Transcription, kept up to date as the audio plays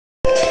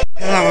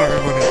Hello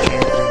everyone, it's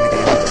Junior from the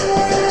Game Robot.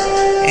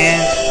 And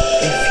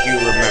if you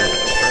remember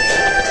the first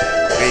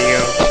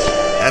video,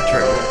 that's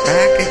right, we're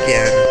back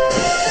again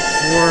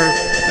for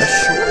a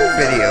shorter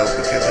video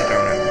because I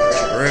don't have much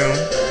room.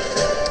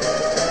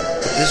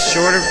 But this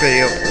shorter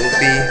video will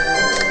be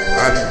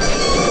on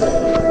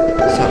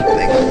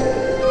something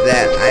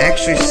that I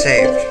actually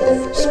saved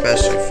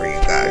especially for you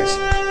guys,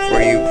 for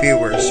you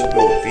viewers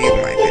who view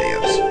my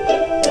videos.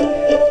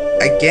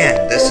 Again,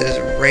 this is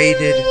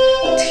rated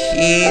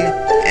teen,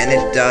 and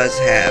it does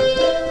have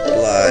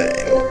blood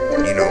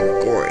and, you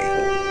know, gory.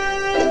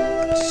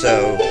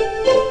 So,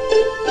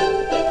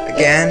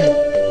 again,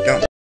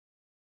 don't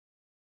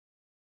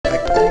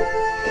like.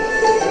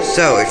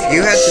 So, if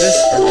you head to this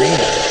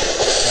arena,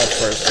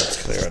 first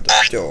let's clear out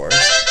the door.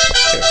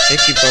 There's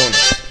 50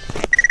 bonus.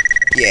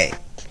 Yay.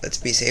 Let's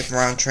be safe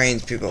around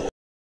trains, people.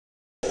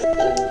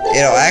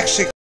 It'll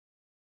actually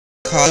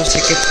cost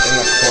tickets in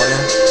the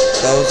corner.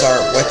 Those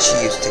are what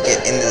you use to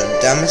get into the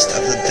dumbest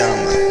of the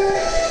dumb,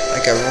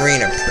 like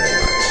arena pretty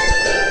much.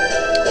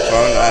 So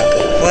I'm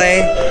gonna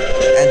play.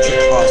 Entry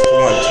cost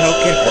 1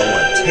 token, or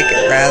 1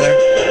 ticket rather,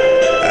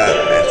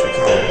 as we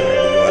call it in the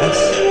US.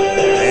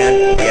 And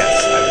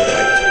yes, I would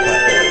like to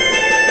play.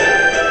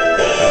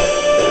 Oh,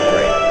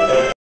 great.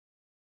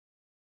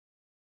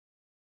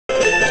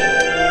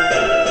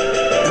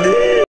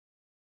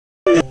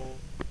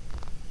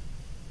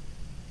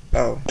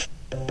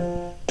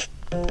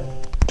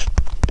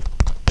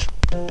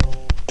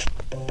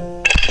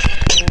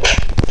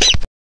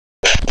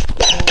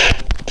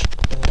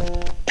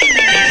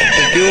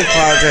 I do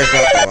apologize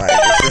about the lag.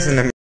 This isn't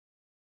a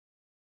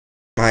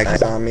mic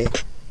on me.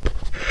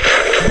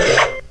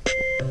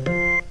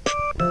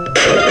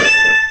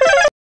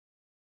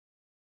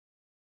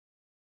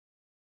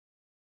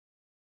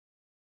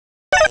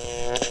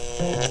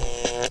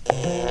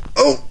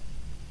 Oh!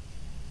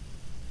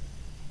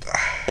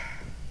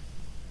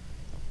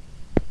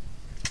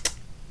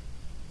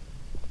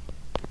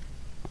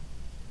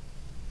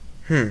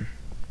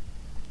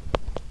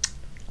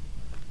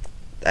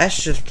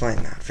 That's just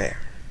plain not fair.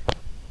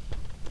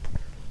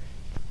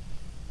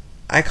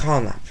 I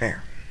call not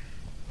fair.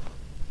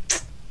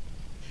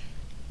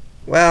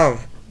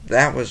 Well,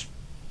 that was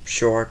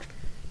short.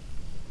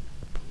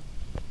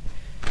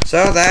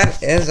 So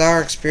that is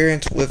our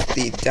experience with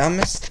the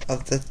dumbest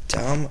of the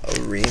dumb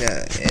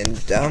arena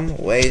and dumb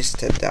ways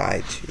to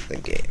die to the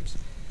games.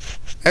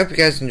 I hope you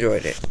guys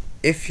enjoyed it.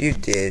 If you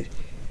did,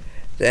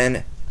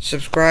 then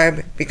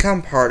subscribe,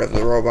 become part of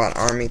the Robot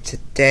Army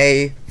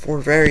today for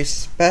very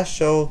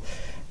special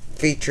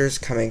features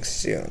coming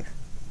soon.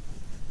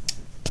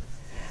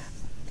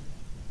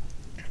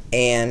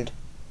 And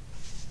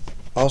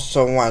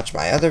also watch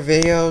my other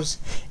videos,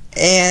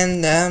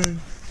 and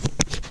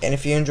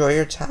if you enjoy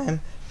your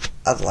time,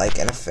 a like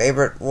and a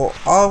favorite will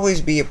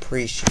always be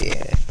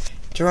appreciated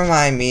to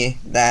remind me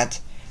that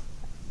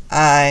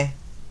I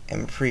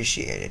am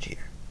appreciated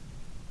here.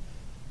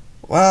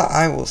 Well,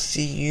 I will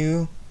see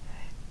you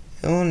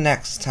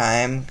next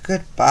time.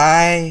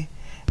 Goodbye,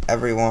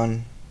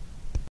 everyone.